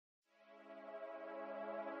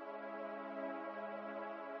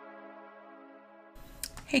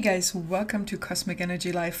Hey guys, welcome to Cosmic Energy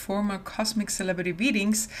Live for more Cosmic Celebrity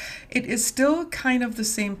Readings. It is still kind of the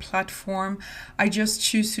same platform. I just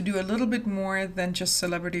choose to do a little bit more than just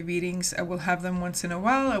celebrity readings. I will have them once in a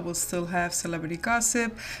while. I will still have celebrity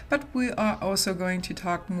gossip, but we are also going to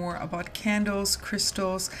talk more about candles,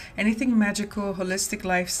 crystals, anything magical, holistic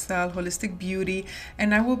lifestyle, holistic beauty.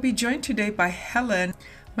 And I will be joined today by Helen,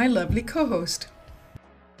 my lovely co-host.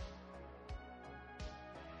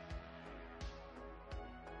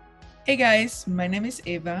 Hey guys, my name is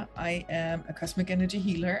Eva. I am a cosmic energy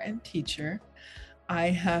healer and teacher. I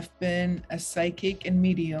have been a psychic and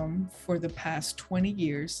medium for the past 20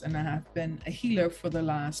 years, and I have been a healer for the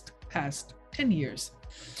past 10 years.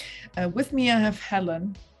 With me, I have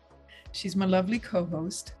Helen. She's my lovely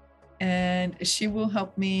co-host, and she will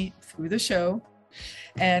help me through the show.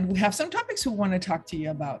 And we have some topics we want to talk to you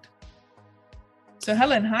about. So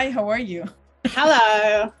Helen, hi, how are you?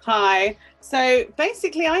 Hello, hi. So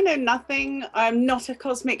basically I know nothing. I'm not a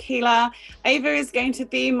cosmic healer. Ava is going to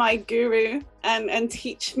be my guru and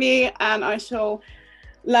teach me, and I shall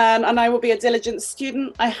learn, and I will be a diligent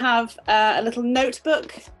student. I have a little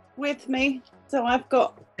notebook with me, so I've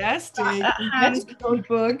got That's a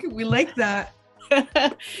notebook. We like that.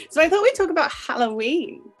 So I thought we'd talk about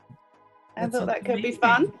Halloween. I thought that could be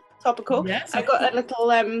fun, topical. Yes, I got a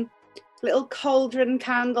little cauldron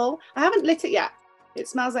candle. I haven't lit it yet. It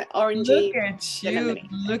smells like orangey. Look at you.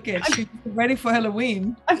 Look at you. Ready for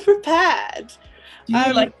Halloween. I'm prepared. Do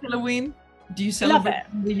you like Halloween? Do you celebrate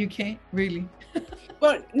in the UK? Really?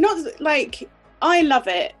 Well, not like, I love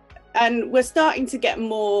it. And we're starting to get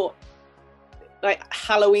more like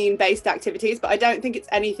Halloween based activities, but I don't think it's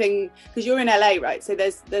anything, because you're in LA, right? So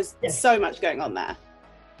there's so much going on there.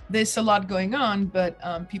 There's a lot going on, but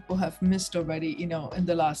people have missed already, in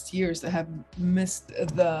the last years, they have missed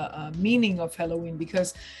the meaning of Halloween,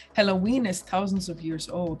 because Halloween is thousands of years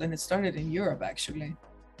old, and it started in Europe, actually.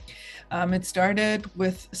 It started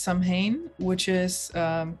with Samhain, which is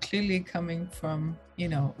clearly coming from,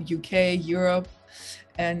 UK, Europe,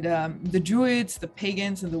 and the Druids, the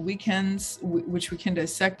pagans, and the Wiccans, which we can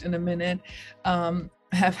dissect in a minute,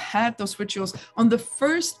 have had those rituals. On the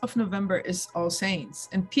 1st of November is All Saints,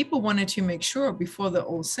 and people wanted to make sure before the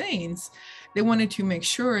All Saints, they wanted to make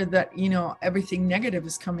sure that, everything negative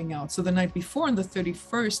is coming out. So the night before, on the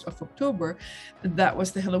 31st of October, that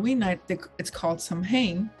was the Halloween night. It's called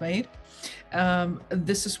Samhain, right?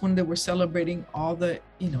 This is when they were celebrating all the,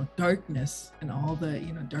 darkness and all the,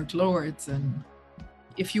 dark lords and,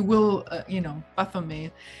 if you will,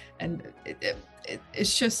 Baphomet. And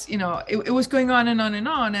it's just, it was going on and on and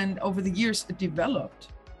on. And over the years, it developed.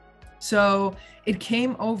 So it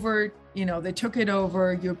came over, they took it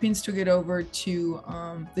over, Europeans took it over to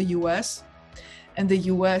the US. And the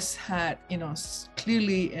US had,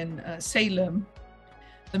 clearly in Salem,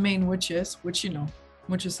 the main witches, which,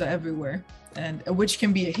 witches are everywhere. And a witch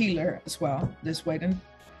can be a healer as well, this white and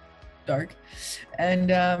dark, and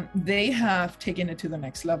they have taken it to the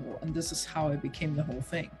next level, and this is how it became the whole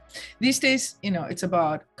thing. These days, it's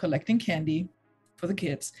about collecting candy for the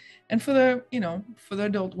kids and for the for the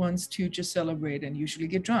adult ones to just celebrate and usually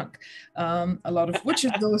get drunk. A lot of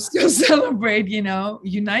witches though still celebrate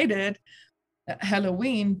united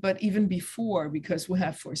Halloween, but even before, because we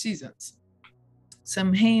have 4 seasons.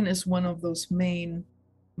 Samhain is one of those main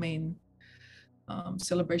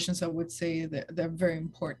celebrations. I would say that they're very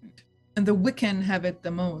important. And the Wiccan have it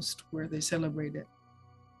the most, where they celebrate it,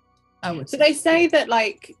 I would say. So they say that,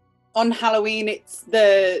 like, on Halloween, it's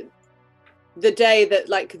the day that,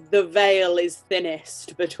 like, the veil is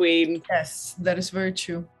thinnest between. Yes, that is very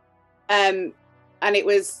true. And it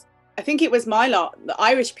was, I think it was my lot, the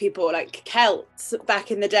Irish people, like Celts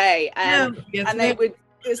back in the day, and they would.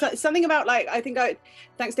 It's like something about, like, I think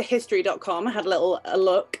thanks to history.com, I had a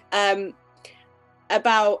look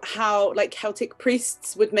about how, like, Celtic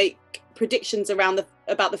priests would make predictions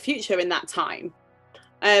about the future in that time.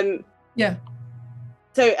 So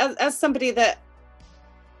as somebody that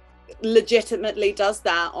legitimately does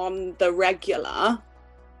that on the regular,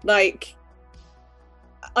 like,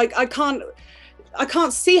 I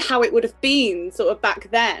can't see how it would have been sort of back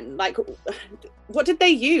then. Like, what did they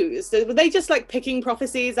use? Were they just, like, picking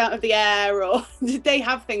prophecies out of the air, or did they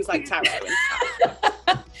have things like tarot and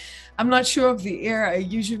stuff? I'm not sure of the era.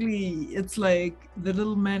 Usually it's like the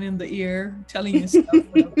little man in the ear telling you stuff,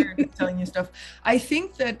 telling you stuff. I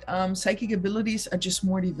think that psychic abilities are just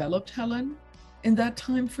more developed, Helen, in that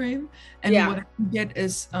time frame. And what I can get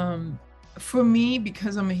is, for me,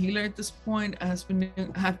 because I'm a healer at this point, I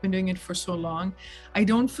have been doing it for so long, I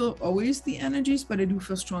don't feel always the energies, but I do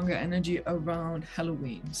feel stronger energy around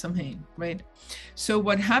Halloween, Samhain, right? So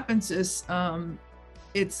what happens is,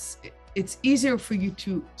 it's easier for you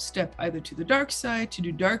to step either to the dark side, to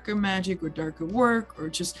do darker magic or darker work, or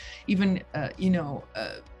just even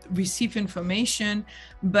receive information.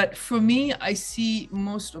 But for me, I see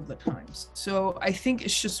most of the times. So I think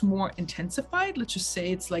it's just more intensified. Let's just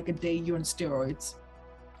say it's like a day you're on steroids,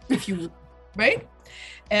 if you right?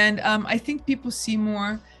 And I think people see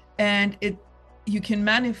more, and you can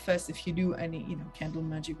manifest if you do any, candle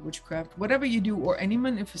magic, witchcraft, whatever you do, or any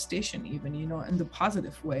manifestation, even, in the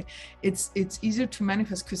positive way. It's easier to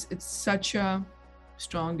manifest because it's such a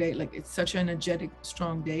strong day, like it's such an energetic,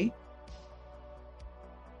 strong day,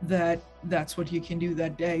 that's what you can do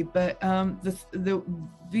that day. But the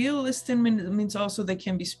Veil-Liston means also there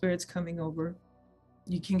can be spirits coming over.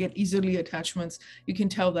 You can get easily attachments. You can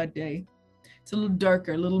tell that day. It's a little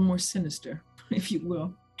darker, a little more sinister, if you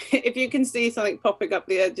will. If you can see something popping up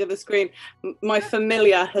the edge of the screen, my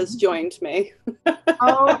familiar has joined me.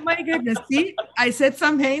 Oh my goodness. See, I said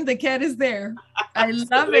something, the cat is there. I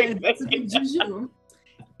love it. It's a big juju.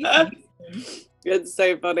 It's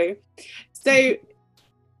so funny. So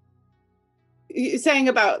you're saying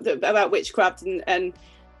about witchcraft and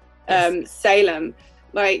yes. Salem,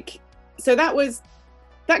 like, so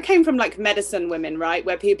that came from like medicine women, right?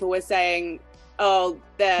 Where people were saying, oh,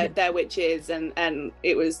 they're witches, and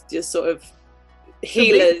it was just sort of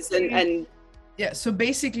healers and yeah. So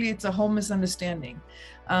basically it's a whole misunderstanding.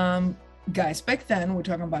 Guys back then, we're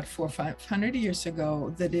talking about 400 or 500 years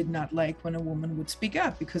ago, they did not like when a woman would speak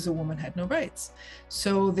up because a woman had no rights.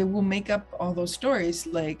 So they will make up all those stories,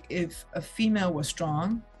 like if a female was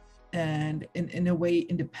strong and in a way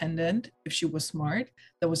independent, if she was smart,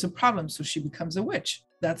 there was a problem, so she becomes a witch.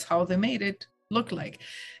 That's how they made it look like.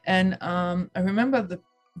 And I remember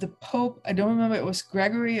the Pope, I don't remember, it was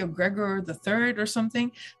Gregory or Gregor the Third or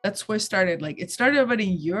something. That's where it started. Like, it started already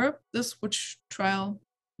in Europe, this witch trial,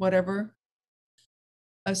 whatever,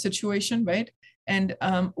 a situation, right? And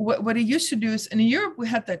what he used to do is, and in Europe we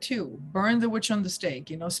had that too, burn the witch on the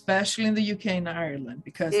stake, especially in the UK and Ireland,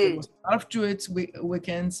 because there was a lot of Druids,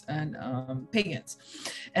 Wiccans, and pagans.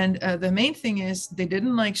 And the main thing is they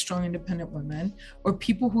didn't like strong, independent women or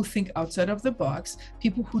people who think outside of the box,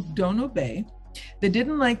 people who don't obey. They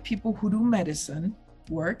didn't like people who do medicine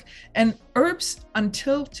work. And herbs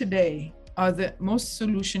until today are the most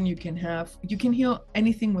solution you can have. You can heal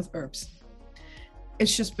anything with herbs.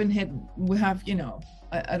 It's just been hidden. We have,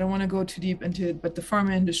 I don't want to go too deep into it, but the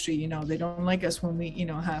pharma industry, they don't like us when we,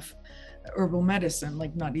 have herbal medicine,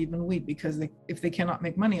 like not even weed, because if they cannot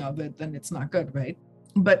make money of it, then it's not good, right?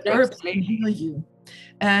 But herbs can heal you.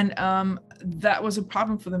 And that was a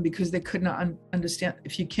problem for them because they could not understand.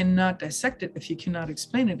 If you cannot dissect it, if you cannot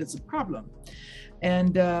explain it, it's a problem.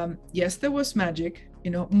 And yes, there was magic,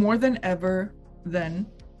 more than ever then,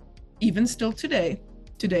 even still today.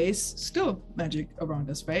 Today's still magic around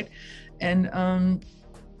us, right? And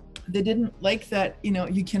they didn't like that,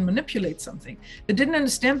 you can manipulate something. They didn't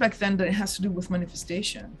understand back then that it has to do with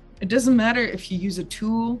manifestation. It doesn't matter if you use a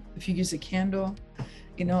tool, if you use a candle,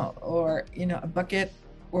 or, a bucket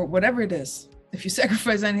or whatever it is. If you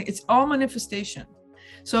sacrifice anything, it's all manifestation.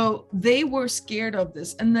 So they were scared of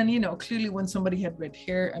this. And then, clearly when somebody had red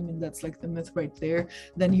hair, that's like the myth right there,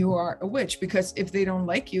 then you are a witch. Because if they don't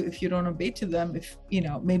like you, if you don't obey to them, if,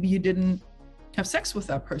 maybe you didn't have sex with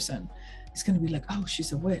that person, it's going to be like, oh,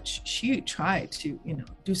 she's a witch. She tried to,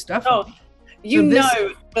 do stuff. Oh,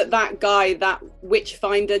 that guy, that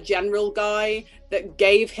Witchfinder General guy that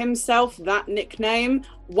gave himself that nickname,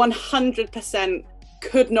 100%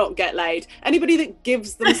 could not get laid. Anybody that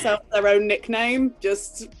gives themselves their own nickname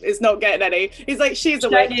just is not getting any. He's like, she's a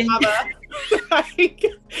witch, have her. Like,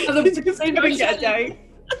 just couldn't get a date.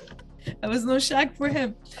 There was no shag for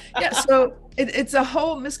him. Yeah, so it's a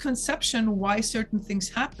whole misconception why certain things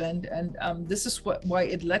happened, and this is why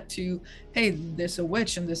it led to, hey, there's a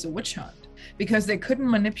witch and there's a witch hunt, because they couldn't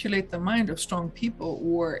manipulate the mind of strong people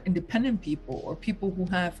or independent people or people who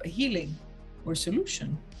have a healing or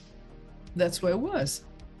solution. That's what it was.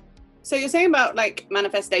 So you're saying about like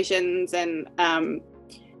manifestations, and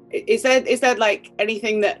is there like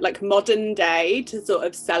anything that like modern day to sort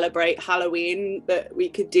of celebrate Halloween that we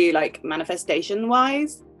could do like manifestation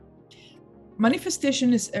wise?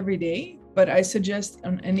 Manifestation is every day, but I suggest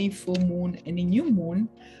on any full moon, any new moon,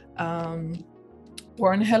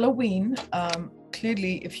 or on Halloween,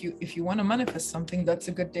 clearly if you want to manifest something, that's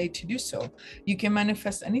a good day to do so. You can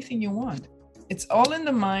manifest anything you want. It's all in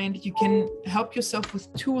the mind. You can help yourself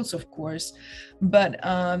with tools, of course, but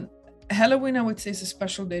Halloween, I would say, is a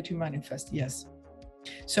special day to manifest. Yes.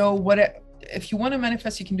 So if you want to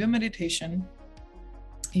manifest, you can do a meditation.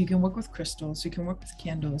 You can work with crystals, you can work with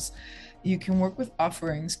candles, you can work with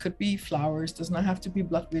offerings, could be flowers, does not have to be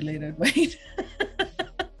blood related, right?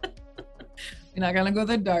 You're not gonna go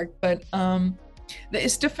that dark, but there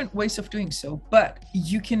is different ways of doing so, but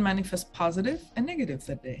you can manifest positive and negative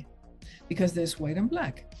that day because there's white and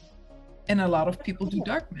black. And a lot of people do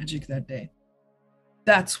dark magic that day.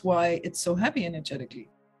 That's why it's so heavy energetically.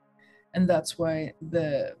 And that's why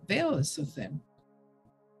the veil is so thin.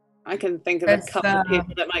 I can think of a couple of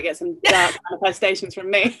people that might get some dark manifestations from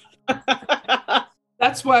me.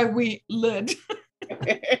 That's why we lit.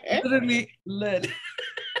 Literally lit.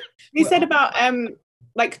 You said about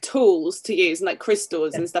like tools to use and like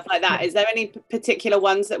crystals and stuff like that. Is there any particular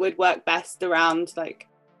ones that would work best around like?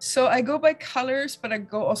 So I go by colors, but I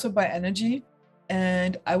go also by energy.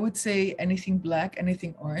 And I would say anything black,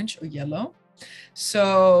 anything orange or yellow.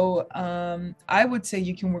 So I would say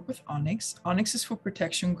you can work with onyx. Onyx is for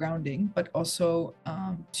protection, grounding, but also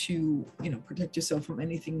to, protect yourself from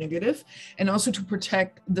anything negative, and also to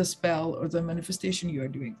protect the spell or the manifestation you are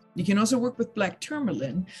doing. You can also work with black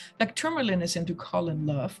tourmaline. Black tourmaline is into call and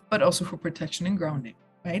love, but also for protection and grounding,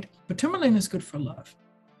 right? But tourmaline is good for love.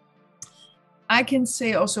 I can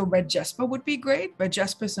say also red jasper would be great. Red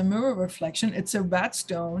jasper is a mirror reflection. It's a red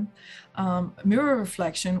stone mirror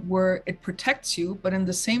reflection where it protects you, but in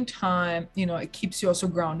the same time, it keeps you also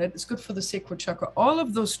grounded. It's good for the sacral chakra. All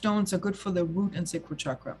of those stones are good for the root and sacral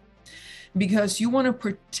chakra because you want to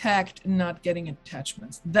protect not getting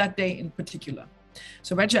attachments that day in particular.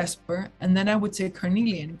 So red jasper, and then I would say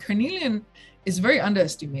carnelian. Carnelian is very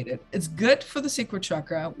underestimated. It's good for the sacral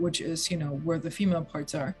chakra, which is, where the female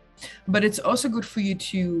parts are. But it's also good for you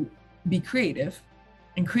to be creative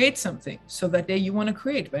and create something. So that day you want to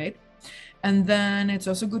create, right? And then it's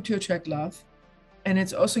also good to attract love. And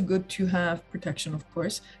it's also good to have protection, of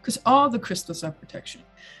course, because all the crystals are protection.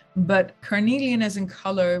 But carnelian as in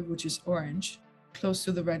color, which is orange, close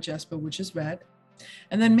to the red jasper, which is red.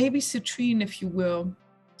 And then maybe citrine, if you will.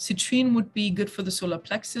 Citrine would be good for the solar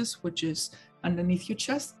plexus, which is underneath your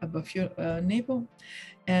chest, above your navel.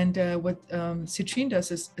 And what citrine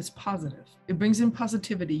does is it's positive. It brings in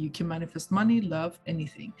positivity. You can manifest money, love,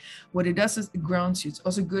 anything. What it does is it grounds you. It's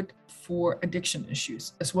also good for addiction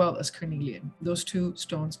issues as well as carnelian. Those two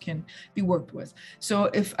stones can be worked with. So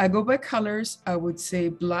if I go by colors, I would say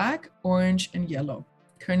black, orange, and yellow.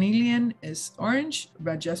 Carnelian is orange,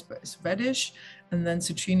 red jasper is reddish, and then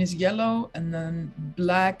citrine is yellow, and then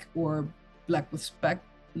black or black with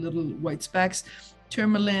little white specks,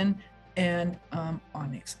 tourmaline, and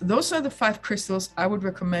onyx. Those are the 5 crystals I would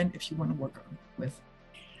recommend if you want to work on with.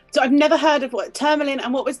 So I've never heard of what tourmaline,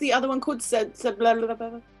 and what was the other one called? So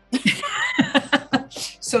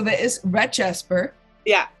there is red jasper.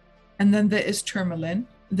 Yeah. And then there is tourmaline.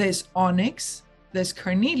 There's onyx. There's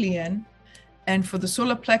carnelian. And for the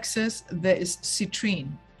solar plexus, there is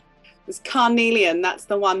citrine. It's carnelian. That's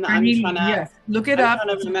the one that carnelian, I'm trying to. Yes. Look it up. I'm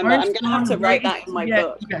trying to remember. I'm going to have to write that in my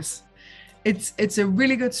book. Yes. It's a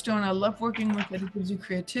really good stone. I love working with it. It gives you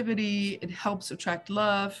creativity. It helps attract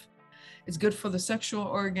love. It's good for the sexual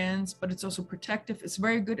organs, but it's also protective. It's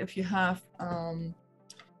very good if you have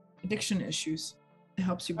addiction issues. It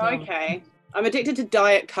helps you grow. Okay. I'm addicted to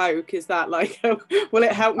Diet Coke. Is that like, will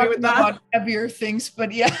it help me with that? About heavier things,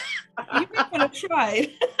 but yeah, you might want to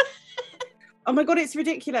try. Oh my God, it's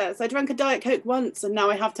ridiculous. I drank a Diet Coke once and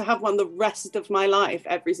now I have to have one the rest of my life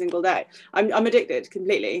every single day. I'm addicted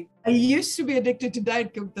completely. I used to be addicted to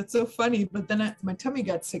Diet Coke. That's so funny. But then my tummy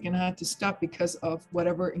got sick and I had to stop because of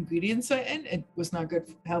whatever ingredients are in. It was not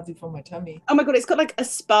good, healthy for my tummy. Oh my God, it's got like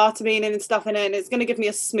aspartame and stuff in it. And it's going to give me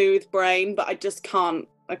a smooth brain, but I just can't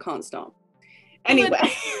stop.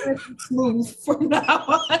 Anyway. Smooth from now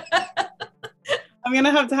on. I'm going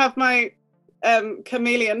to have my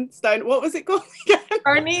chameleon stone. What was it called again?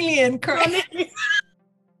 Carnelian.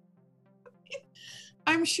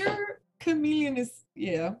 I'm sure chameleon is,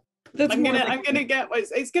 yeah. I'm gonna get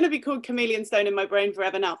it's gonna be called chameleon stone in my brain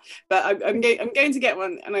forever now. But I'm going to get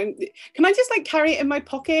one, and can I just like carry it in my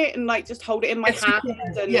pocket and like just hold it in my hand?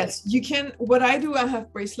 Yes, you can. What I do, I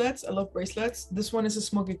have bracelets. I love bracelets. This one is a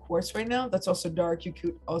smoky quartz right now. That's also dark. You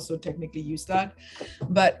could also technically use that,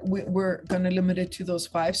 but we're gonna limit it to those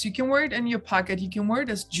 5. So you can wear it in your pocket. You can wear it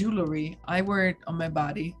as jewelry. I wear it on my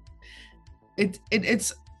body. It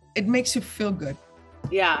makes you feel good.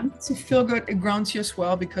 Yeah, it makes you feel good. It grounds you as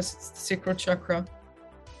well because it's the sacral chakra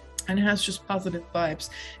and it has just positive vibes.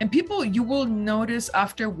 And people, you will notice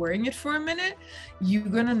after wearing it for a minute, you're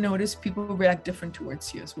gonna notice people react different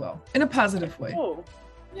towards you as well in a positive way. Oh,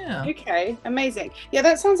 yeah. Okay, amazing. Yeah,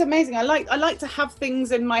 that sounds amazing. I like to have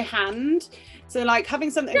things in my hand. So like having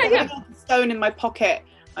something, having a stone in my pocket.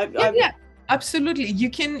 Absolutely. You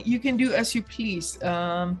can do as you please.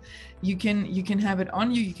 You can have it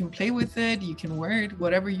on you, you can play with it, you can wear it,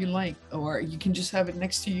 whatever you like, or you can just have it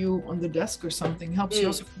next to you on the desk or something. Helps you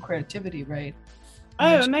also for creativity, right?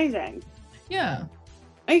 Oh, amazing. Yeah.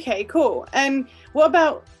 Okay, cool. What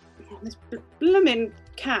about this blooming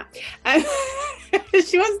cat?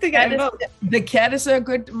 She wants to get involved. The cat is a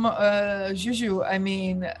good juju. I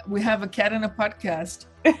mean, we have a cat in a podcast.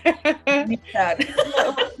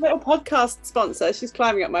 little podcast sponsor. She's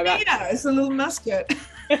climbing up my back. Yeah, it's a little mascot.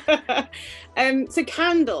 So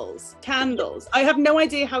candles. I have no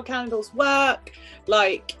idea how candles work.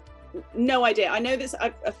 Like, no idea. I know this.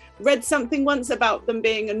 I've read something once about them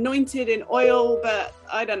being anointed in oil, but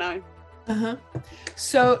I don't know.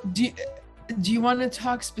 So do you want to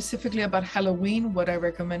talk specifically about Halloween, what I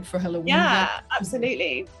recommend for Halloween? Yeah,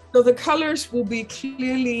 absolutely. So the colors will be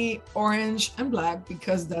clearly orange and black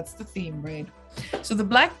because that's the theme, right? So the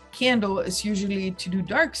black candle is usually to do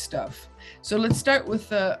dark stuff. So let's start with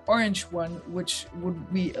the orange one, which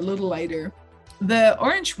would be a little lighter. The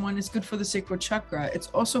orange one is good for the sacral chakra. It's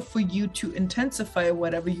also for you to intensify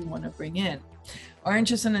whatever you want to bring in.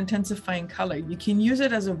 Orange is an intensifying color. You can use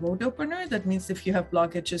it as a road opener. That means if you have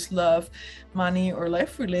blockages, love, money, or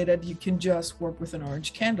life related, you can just work with an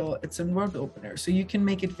orange candle. It's a road opener. So you can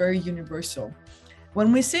make it very universal.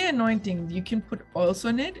 When we say anointing, you can put oils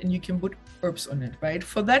on it and you can put herbs on it, right?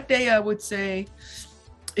 For that day, I would say,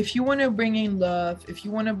 if you want to bring in love, if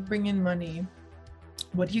you want to bring in money,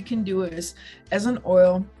 what you can do is, as an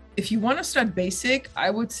oil, if you want to start basic,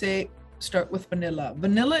 I would say start with vanilla.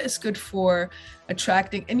 Vanilla is good for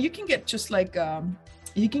attracting, and you can get just like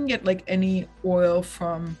any oil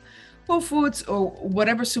from Whole Foods or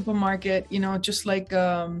whatever supermarket, just like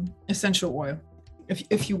essential oil,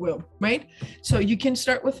 if you will, right? So you can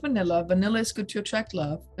start with vanilla. Vanilla is good to attract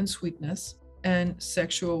love and sweetness and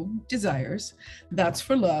sexual desires. That's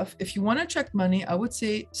for love. If you want to attract money, I would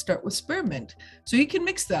say start with spearmint. So you can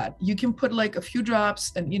mix that. You can put like a few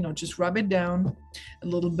drops and just rub it down a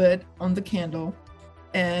little bit on the candle.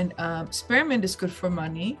 And spearmint is good for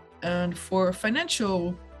money and for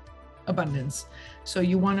financial abundance. So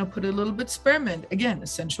you want to put a little bit spearmint, again,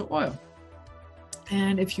 essential oil.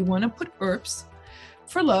 And if you want to put herbs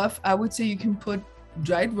for love, I would say you can put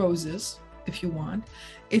dried roses if you want.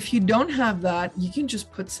 If you don't have that, you can just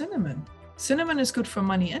put cinnamon. Cinnamon is good for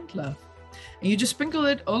money and love. And you just sprinkle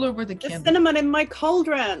it all over the candle. Cinnamon in my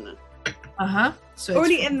cauldron. So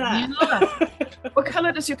already in there. What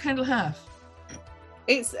color does your candle have?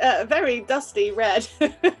 It's very dusty red.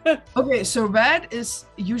 Okay, so red is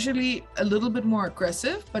usually a little bit more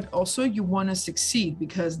aggressive, but also you want to succeed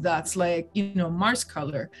because that's like, Mars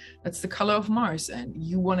color. That's the color of Mars, and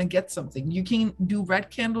you want to get something. You can do red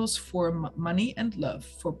candles for money and love.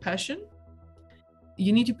 For passion,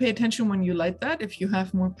 you need to pay attention when you light that if you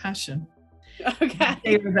have more passion.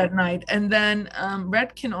 Okay. That night. And then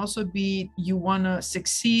red can also be you want to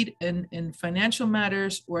succeed in financial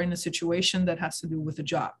matters or in a situation that has to do with a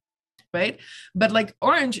job, right? But like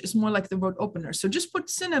orange is more like the road opener. So just put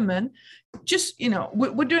cinnamon. Just,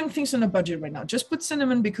 we're doing things on a budget right now. Just put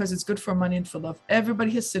cinnamon because it's good for money and for love.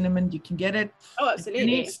 Everybody has cinnamon. You can get it absolutely in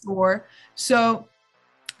any store. So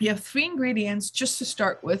you have 3 ingredients just to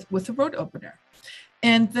start with a road opener.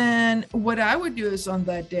 And then what I would do is on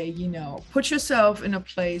that day, put yourself in a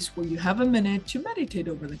place where you have a minute to meditate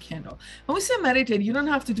over the candle. When we say meditate, you don't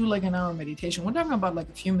have to do like an hour meditation. We're talking about like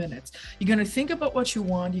a few minutes. You're going to think about what you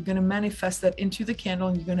want. You're going to manifest that into the candle,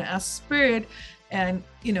 and you're going to ask spirit. And,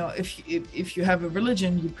 if you have a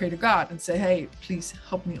religion, you pray to God and say, hey, please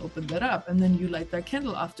help me open that up. And then you light that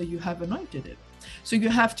candle after you have anointed it. So you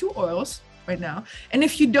have 2 oils right now. And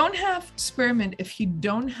if you don't have spearmint, if you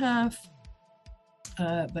don't have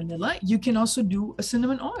vanilla, you can also do a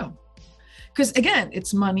cinnamon oil, because again,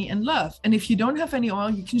 it's money and love. And if you don't have any oil,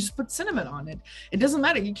 you can just put cinnamon on it. It doesn't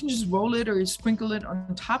matter. You can just roll it or you sprinkle it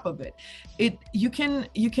on top of it. You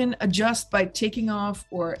can adjust by taking off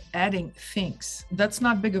or adding things. That's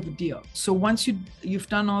not big of a deal. So once you've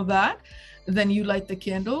done all that, then you light the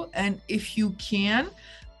candle. And if you can,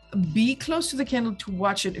 be close to the candle to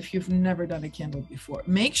watch it if you've never done a candle before.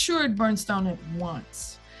 Make sure it burns down at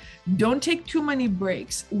once. Don't take too many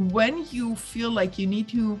breaks. When you feel like you need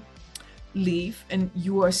to leave and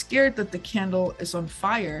you are scared that the candle is on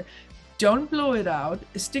fire, don't blow it out,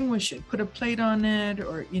 extinguish it, put a plate on it,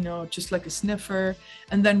 or just like a sniffer,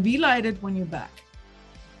 and then relight it when you're back.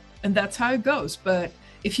 And that's how it goes. But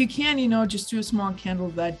if you can, just do a small candle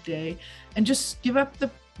that day and just give up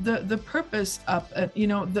the purpose up,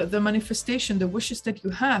 the manifestation, the wishes that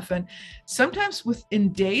you have. And sometimes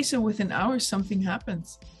within days or within hours, something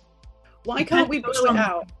happens. Why can't we blow it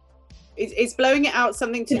out? Is blowing it out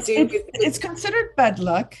something to do with? It's considered bad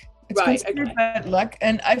luck. It's considered bad luck,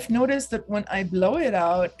 and I've noticed that when I blow it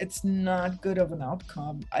out, it's not good of an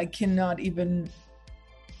outcome. I cannot even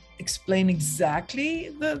explain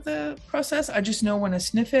exactly the process. I just know when I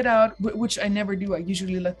sniff it out, which I never do. I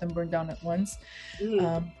usually let them burn down at once.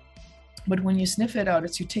 But when you sniff it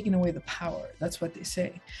out, you're taking away the power. That's what they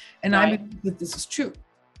say, and I believe that this is true.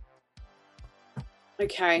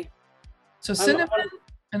 Okay. So cinnamon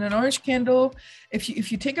and an orange candle. If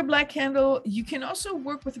you take a black candle, you can also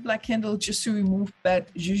work with a black candle just to remove bad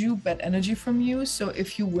juju, bad energy from you. So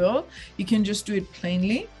if you will, you can just do it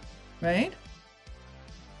plainly, right?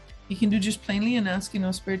 You can do just plainly and ask,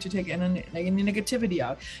 spirit to take any negativity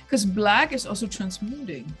out. Because black is also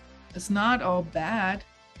transmuting. It's not all bad.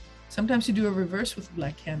 Sometimes you do a reverse with a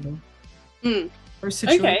black candle. Or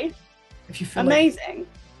situation, okay. If you feel amazing.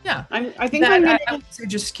 Yeah. I think I'm going to say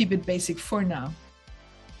just keep it basic for now.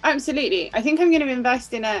 Absolutely. I think I'm going to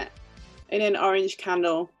invest in an orange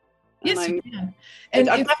candle. Yes, you can. And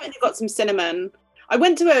I've definitely got some cinnamon. I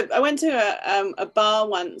went to a bar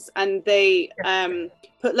once, and they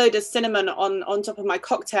put a load of cinnamon on top of my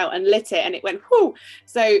cocktail and lit it, and it went whoo.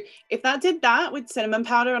 So if that did that with cinnamon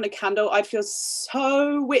powder on a candle, I'd feel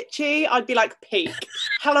so witchy. I'd be like peak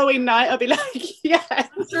Halloween night. I'd be like, yeah. I'm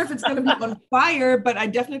not sure if it's going to be on fire, but I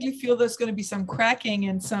definitely feel there's going to be some cracking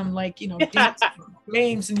and some dancing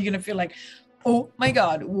flames, and you're going to feel like, oh my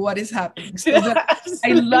God, what is happening? So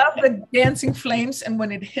I love the dancing flames, and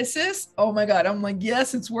when it hisses, oh my God, I'm like,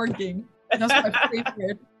 yes, it's working. That's my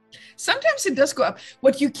favorite. Sometimes it does go up.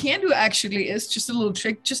 What you can do actually is just a little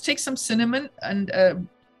trick. Just take some cinnamon and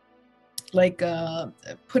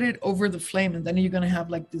put it over the flame, and then you're gonna have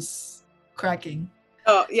like this cracking.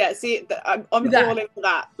 Oh yeah, see, I'm all in for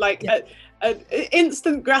that. Like an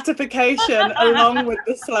instant gratification along with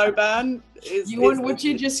the slow burn. Would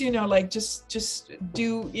you just just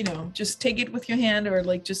do just take it with your hand, or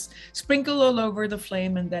like just sprinkle all over the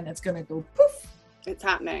flame, and then it's gonna go poof. It's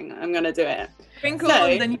happening. I'm gonna do it. Sprinkle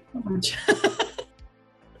and then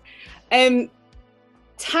you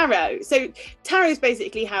tarot. So tarot is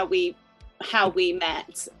basically how we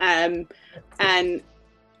met, and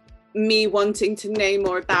me wanting to know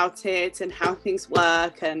more about it and how things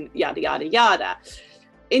work and yada yada yada.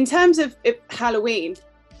 In terms of Halloween,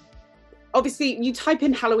 obviously you type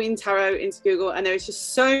in Halloween tarot into Google, and there's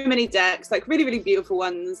just so many decks, like really really beautiful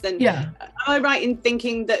ones. And am I right in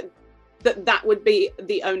thinking that would be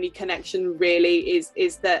the only connection really,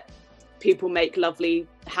 is that people make lovely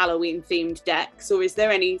Halloween themed decks, or is there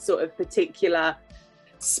any sort of particular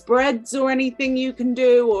spreads or anything you can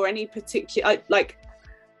do, or any particular, like,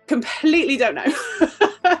 completely don't know.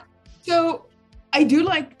 So I do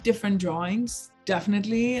like different drawings,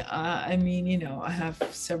 definitely. I mean, I have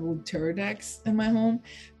several tarot decks in my home,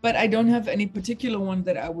 but I don't have any particular one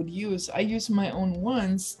that I would use. I use my own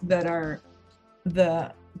ones that are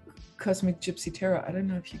the Cosmic Gypsy Tarot. I don't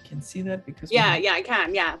know if you can see that, because I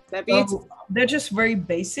can. Yeah, they're beautiful. They're just very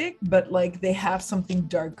basic, but like they have something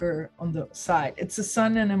darker on the side. It's a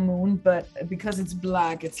sun and a moon, but because it's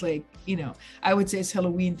black, it's like, I would say it's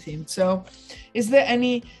Halloween themed. So is there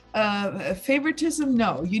any favoritism?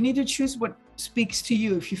 No, you need to choose what speaks to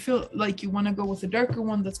you. If you feel like you want to go with a darker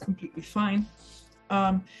one, that's completely fine.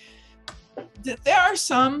 There are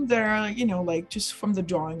some that are, like just from the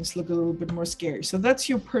drawings look a little bit more scary. So that's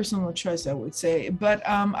your personal choice, I would say. But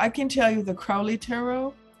I can tell you the Crowley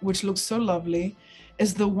Tarot, which looks so lovely,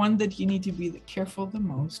 is the one that you need to be careful the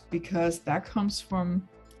most, because that comes from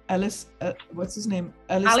what's his name?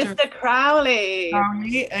 Aleister Crowley.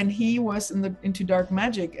 And he was into dark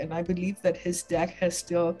magic. And I believe that his deck has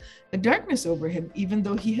still a darkness over him, even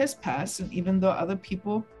though he has passed, and even though other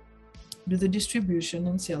people do the distribution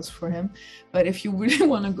and sales for him. But if you really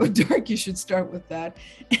want to go dark, you should start with that.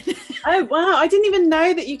 Oh wow, I didn't even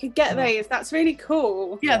know that you could get those. That's really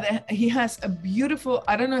cool. Yeah, he has a beautiful,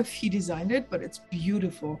 I don't know if he designed it, but it's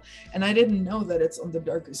beautiful, and I didn't know that it's on the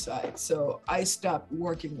darker side, so I stopped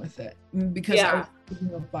working with it because I was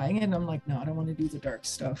thinking of buying it, and I'm like, no, I don't want to do the dark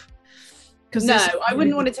stuff. No, I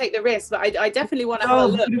wouldn't want to take the risk, but I definitely want to have a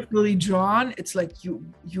look. Beautifully drawn. It's like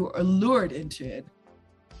you're allured into it.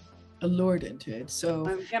 So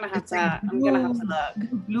I'm gonna have to look.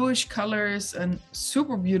 Bluish colors and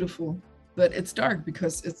super beautiful, but it's dark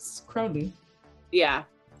because it's Crowley. Yeah.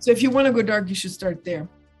 So if you want to go dark, you should start there.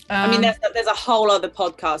 I mean, there's a whole other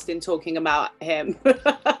podcast in talking about him.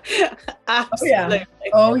 Absolutely.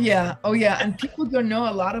 Oh yeah. And people don't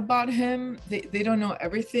know a lot about him. They don't know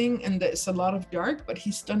everything, and there's a lot of dark, but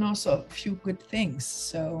he's done also a few good things.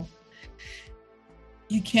 So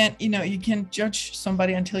you can't judge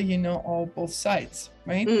somebody until you know both sides,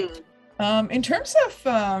 right? In terms of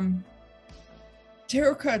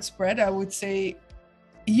tarot card spread, I would say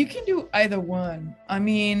you can do either one. I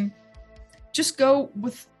mean, just go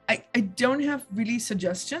with, I don't have really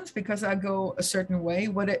suggestions because I go a certain way.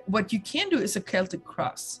 What you can do is a Celtic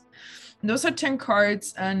cross. And those are 10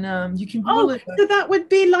 cards, and you can pull it. So that would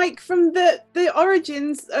be like from the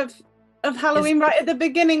origins of Halloween, right at the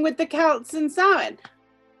beginning with the Celts and Samhain.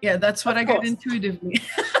 Yeah, that's what I got intuitively.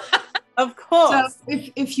 Of course. So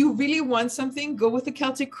if you really want something, go with the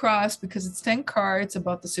Celtic cross, because it's 10 cards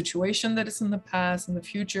about the situation that is in the past and the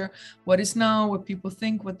future, what is now, what people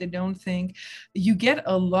think, what they don't think. You get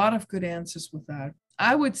a lot of good answers with that.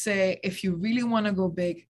 I would say if you really want to go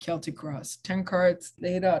big, Celtic cross, 10 cards,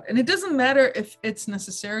 lay it out. And it doesn't matter if it's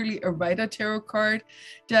necessarily a Rider tarot card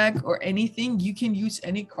deck or anything. You can use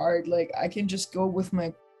any card. Like I can just go with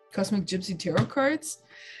my Cosmic Gypsy tarot cards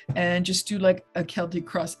and just do like a Celtic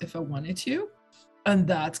cross if I wanted to. And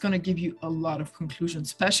that's going to give you a lot of conclusions,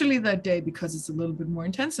 especially that day, because it's a little bit more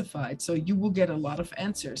intensified. So you will get a lot of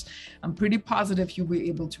answers. I'm pretty positive you'll be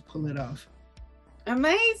able to pull it off.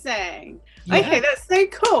 Amazing. Yeah. Okay, that's so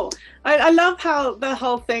cool. I love how the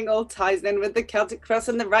whole thing all ties in with the Celtic cross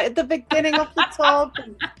and right at the beginning off the top.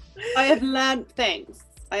 I have learned things.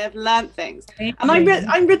 And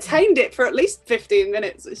I retained it for at least 15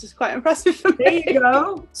 minutes, which is quite impressive for me. There you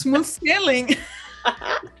go. Smooth sailing.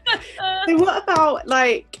 So what about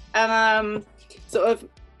like sort of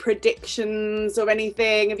predictions or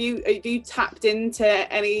anything? Have you tapped into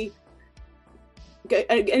any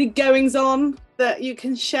goings on that you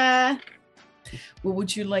can share? What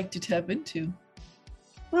would you like to tap into?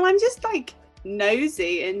 Well, I'm just like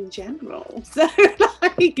nosy in general. So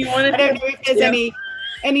like I don't know if there's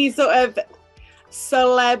any sort of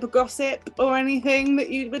celeb gossip or anything that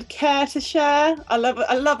you would care to share. I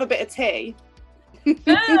love a bit of tea.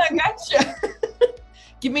 Gotcha.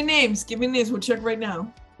 Give me names. We'll check right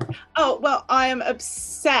now. Oh, well, I am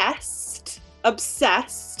obsessed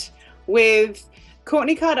with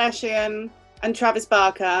Kourtney Kardashian and Travis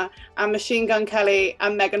Barker and Machine Gun Kelly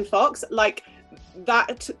and Megan Fox. Like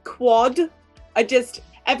that quad,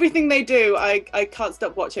 everything they do, I can't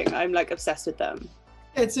stop watching. I'm like obsessed with them.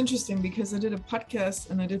 It's interesting because I did a podcast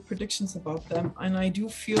and I did predictions about them, and I do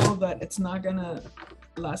feel that it's not gonna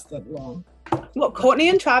last that long. What, Kourtney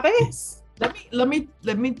and Travis? Let me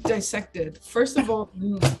dissect it. First of all,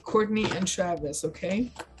 Kourtney and Travis,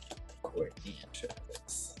 okay? Kourtney and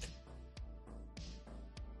Travis.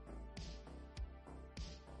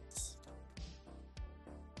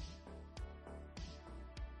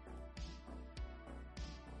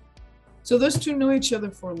 So those two know each other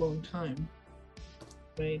for a long time.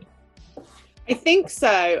 Right. I think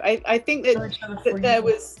so. I think that there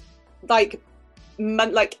was like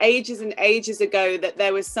ages and ages ago that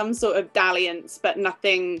there was some sort of dalliance, but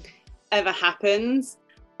nothing ever happens.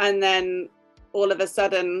 And then all of a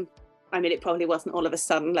sudden, I mean, it probably wasn't all of a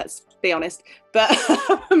sudden, let's be honest, but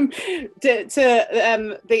to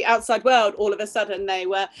the outside world, all of a sudden they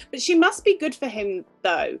were. But she must be good for him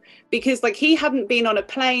though, because like he hadn't been on a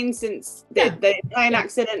plane since the plane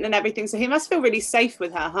accident and everything, so he must feel really safe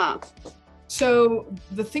with her, huh? So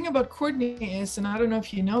the thing about Kourtney is, and I don't know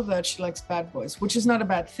if you know that, she likes bad boys, which is not a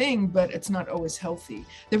bad thing, but it's not always healthy.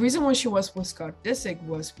 The reason why she was with Scott Disick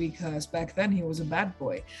was because back then he was a bad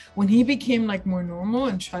boy. When he became like more normal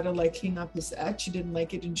and tried to like clean up his act, she didn't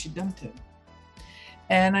like it and she dumped him.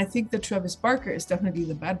 And I think that Travis Barker is definitely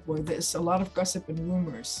the bad boy. There's a lot of gossip and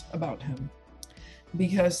rumors about him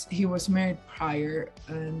because he was married prior,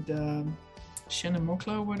 and Shannon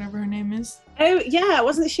Mokla or whatever her name is. Oh yeah,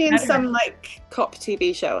 wasn't she in some like cop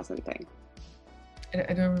TV show or something?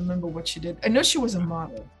 I don't remember what she did. I know she was a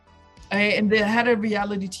model. And they had a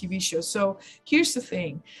reality TV show. So here's the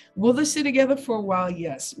thing. Will they stay together for a while?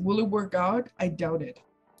 Yes. Will it work out? I doubt it.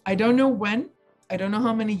 I don't know when. I don't know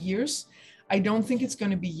how many years. I don't think it's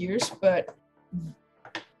going to be years, but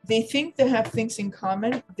they think they have things in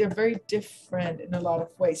common. They're very different in a lot of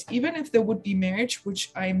ways. Even if there would be marriage,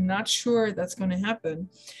 which I'm not sure that's going to happen,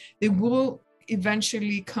 they will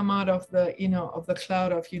eventually come out of the, of the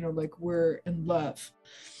cloud of, like we're in love.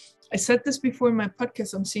 I said this before in my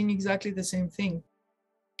podcast. I'm seeing exactly the same thing.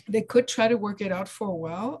 They could try to work it out for a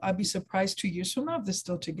while. I'd be surprised 2 years from now if they're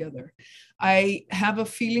still together. I have a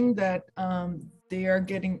feeling that they are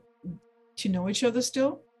getting to know each other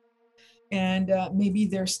still. And maybe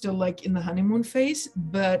they're still like in the honeymoon phase.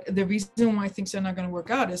 But the reason why things are not going to work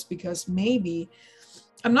out is because maybe,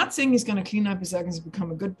 I'm not saying he's going to clean up his act and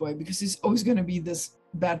become a good boy, because he's always going to be this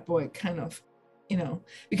bad boy kind of,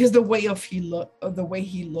 because the way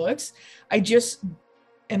he looks,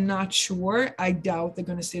 am not sure. I doubt they're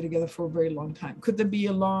going to stay together for a very long time. Could there be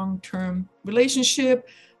a long-term relationship?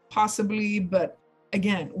 Possibly, but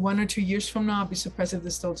again, 1 or 2 years from now, I'll be surprised if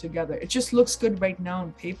they're still together. It just looks good right now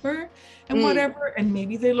on paper and whatever, and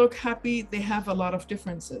maybe they look happy. They have a lot of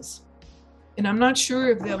differences. And I'm not sure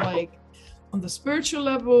if they're like on the spiritual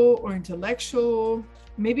level or intellectual.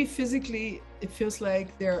 Maybe physically, it feels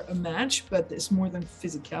like they're a match, but there's more than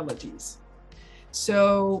physicalities.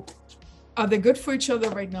 So are they good for each other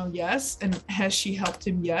right now? Yes. And has she helped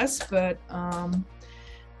him? Yes. But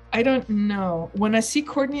I don't know. When I see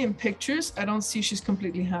Kourtney in pictures, I don't see she's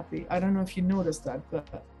completely happy. I don't know if you noticed that,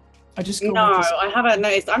 but I just go no, I haven't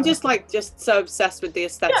noticed. I'm just so obsessed with the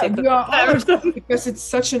aesthetic. Yeah, because it's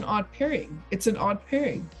such an odd pairing. It's an odd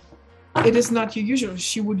pairing. It is not your usual.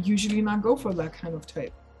 She would usually not go for that kind of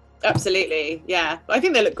type. Absolutely, yeah. I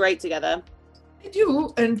think they look great together. They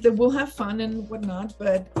do, and they will have fun and whatnot.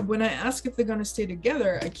 But when I ask if they're going to stay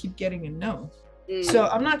together, I keep getting a no. So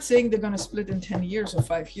I'm not saying they're going to split in 10 years or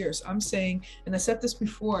 5 years. I'm saying, and I said this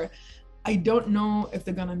before, I don't know if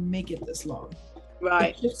they're going to make it this long.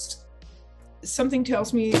 Right. Just, something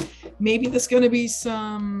tells me maybe there's going to be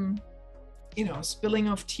some, spilling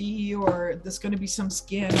of tea, or there's going to be some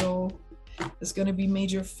scandal. There's going to be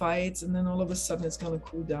major fights, and then all of a sudden it's going to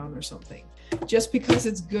cool down or something. Just because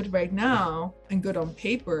it's good right now and good on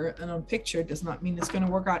paper and on picture does not mean it's going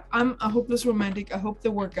to work out. I'm a hopeless romantic. I hope they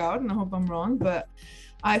work out, and I hope I'm wrong, but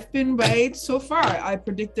I've been right so far. I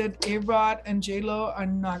predicted A-Rod and J-Lo are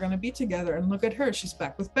not going to be together, and look at her. She's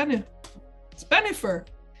back with Benny. It's Bennifer.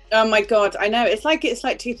 Oh my God, I know. It's like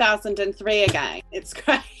 2003 again. It's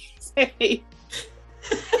crazy.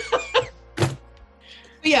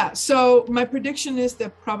 Yeah, so my prediction is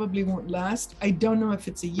that probably won't last. I don't know if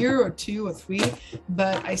it's a year or 2 or 3,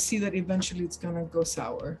 but I see that eventually it's going to go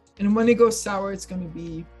sour. And when it goes sour, it's going to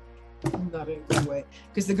be not in a good way,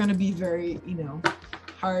 because they're going to be very,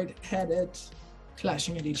 hard-headed,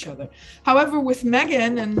 clashing at each other. However, with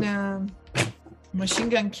Meghan and Machine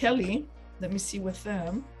Gun Kelly, let me see with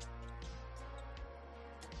them.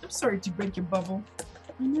 I'm sorry to break your bubble.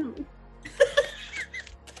 I know.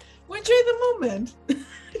 Enjoy the moment.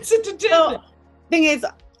 It's entertainment. Thing is,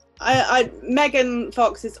 Megan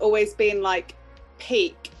Fox has always been like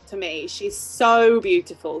peak to me. She's so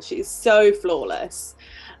beautiful. She's so flawless.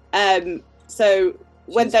 So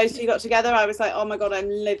when those two got together, I was like, oh my God, I'm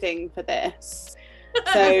living for this.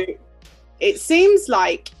 So it seems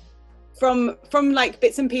like from like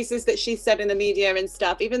bits and pieces that she said in the media and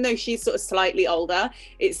stuff, even though she's sort of slightly older,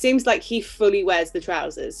 it seems like he fully wears the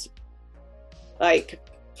trousers. Like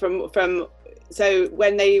so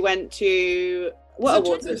when they went to what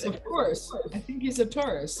awards was it? Of course, I think he's a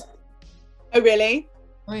Taurus. Oh really?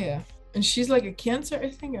 Oh yeah, and she's like a Cancer, I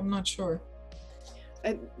think. I'm not sure.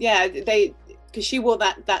 Yeah, because she wore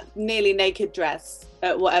that nearly naked dress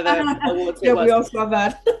at whatever awards it was. Yeah, we all saw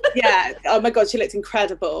that. Yeah. Oh my God, she looked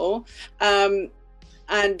incredible. And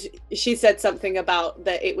she said something about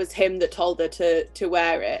that it was him that told her to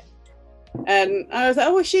wear it, and I was like,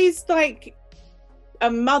 oh, well, she's like a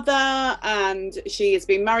mother, and she has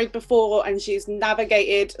been married before, and she's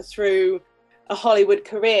navigated through a Hollywood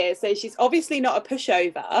career, so she's obviously not a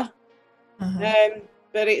pushover.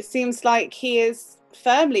 But it seems like he is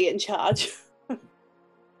firmly in charge.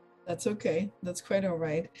 That's okay. That's quite all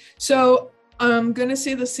right. So I'm gonna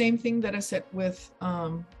say the same thing that I said with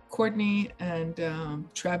Kourtney and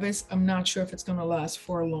Travis. I'm not sure if it's gonna last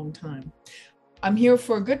for a long time. I'm here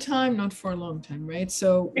for a good time, not for a long time, right?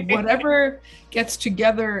 So whatever gets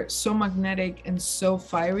together so magnetic and so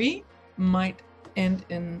fiery might end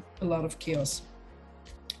in a lot of chaos.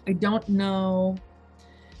 I don't know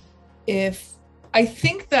if, I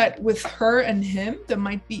think that with her and him, there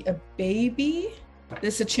might be a baby.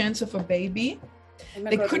 There's a chance of a baby.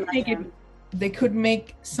 They could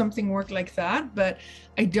make something work like that, but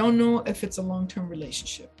I don't know if it's a long-term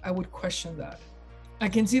relationship. I would question that. I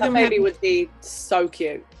can see them. That baby would be so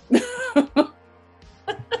cute.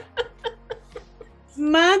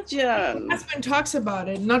 Imagine. Husband talks about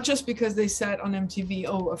it, not just because they said on MTV,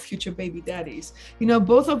 oh, a future baby daddies.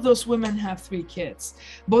 Both of those women have 3 kids.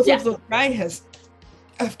 Both of those guys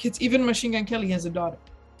have kids. Even Machine Gun Kelly has a daughter.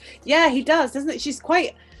 Yeah, he does, doesn't it? She's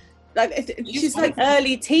quite like she's like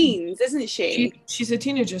early teens, isn't she? She's a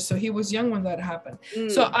teenager, so he was young when that happened.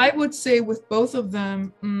 So I would say with both of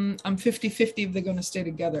them, I'm 50-50 if they're going to stay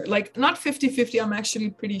together. Like, not 50-50, I'm actually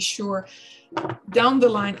pretty sure down the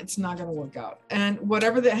line it's not going to work out. And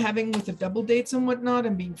whatever they're having with the double dates and whatnot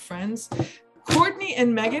and being friends, Kourtney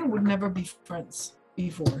and Meghan would never be friends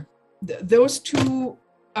before. Those two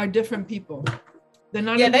are different people. They're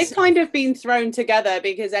not. Yeah, they've kind of been thrown together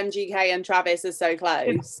because MGK and Travis are so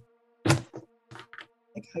close.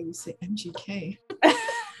 Like how you say MGK.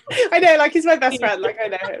 I know, like he's my best friend, like I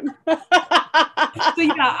know him. So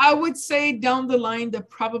yeah, I would say down the line they're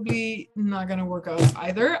probably not gonna work out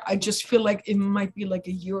either. I just feel like it might be like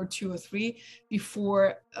a year or 2 or 3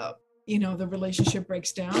 before the relationship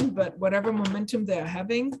breaks down. But whatever momentum they're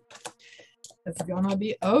having, it's gonna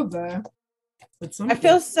be over. I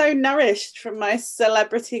feel so nourished from my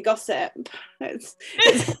celebrity gossip. It's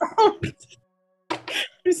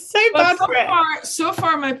so bad for it. So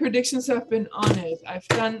far, my predictions have been on it. I've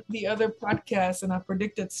done the other podcasts and I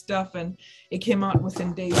predicted stuff, and it came out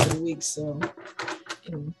within days or weeks. So,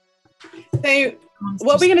 So,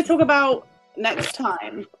 what are we going to talk about next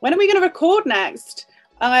time? When are we going to record next?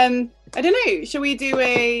 I don't know. Shall we do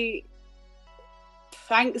a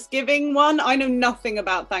Thanksgiving one? I know nothing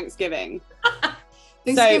about Thanksgiving.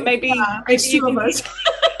 So maybe two of us.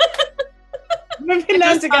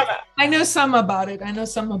 I know some about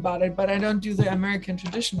it, but I don't do the American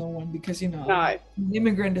traditional one because I'm an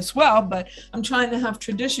immigrant as well. But I'm trying to have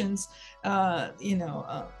traditions,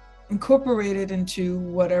 incorporated into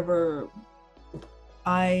whatever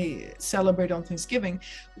I celebrate on Thanksgiving.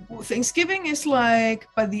 Thanksgiving is like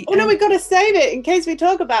by the end. No, we got to save it in case we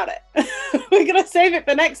talk about it. We're gonna save it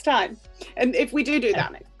for next time, and if we do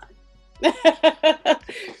that next time.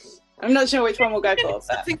 I'm not sure which one we'll go for.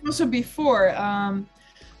 I think also before.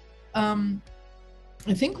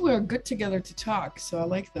 I think we're good together to talk, so I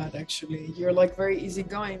like that. Actually, you're like very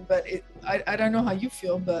easygoing, but I don't know how you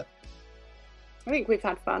feel, but I think we've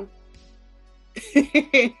had fun.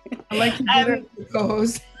 I like you better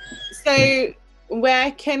co-host. So,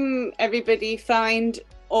 where can everybody find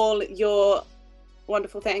all your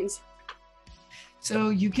wonderful things? So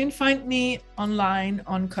you can find me online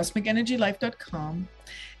on cosmicenergylife.com,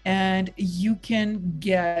 and you can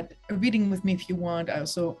get a reading with me if you want. I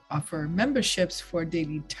also offer memberships for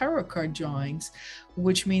daily tarot card drawings,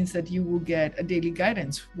 which means that you will get a daily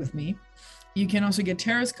guidance with me. You can also get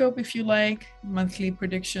Taroscope if you like, monthly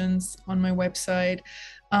predictions on my website.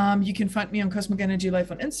 You can find me on Cosmic Energy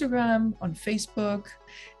Life on Instagram, on Facebook,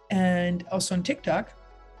 and also on TikTok.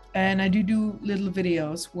 And I do little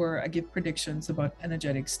videos where I give predictions about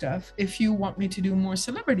energetic stuff. If you want me to do more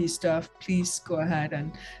celebrity stuff, please go ahead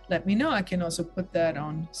and let me know. I can also put that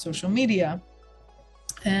on social media.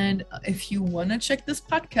 And if you want to check this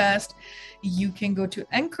podcast, you can go to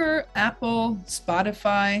Anchor, Apple,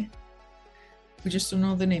 Spotify. We just don't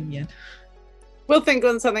know the name yet. We'll think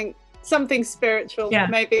on something spiritual,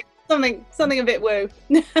 maybe something a bit woo.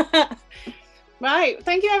 Right.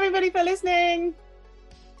 Thank you everybody for listening.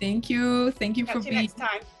 Thank you for being next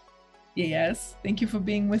time. Yes. Thank you for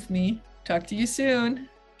being with me. Talk to you soon.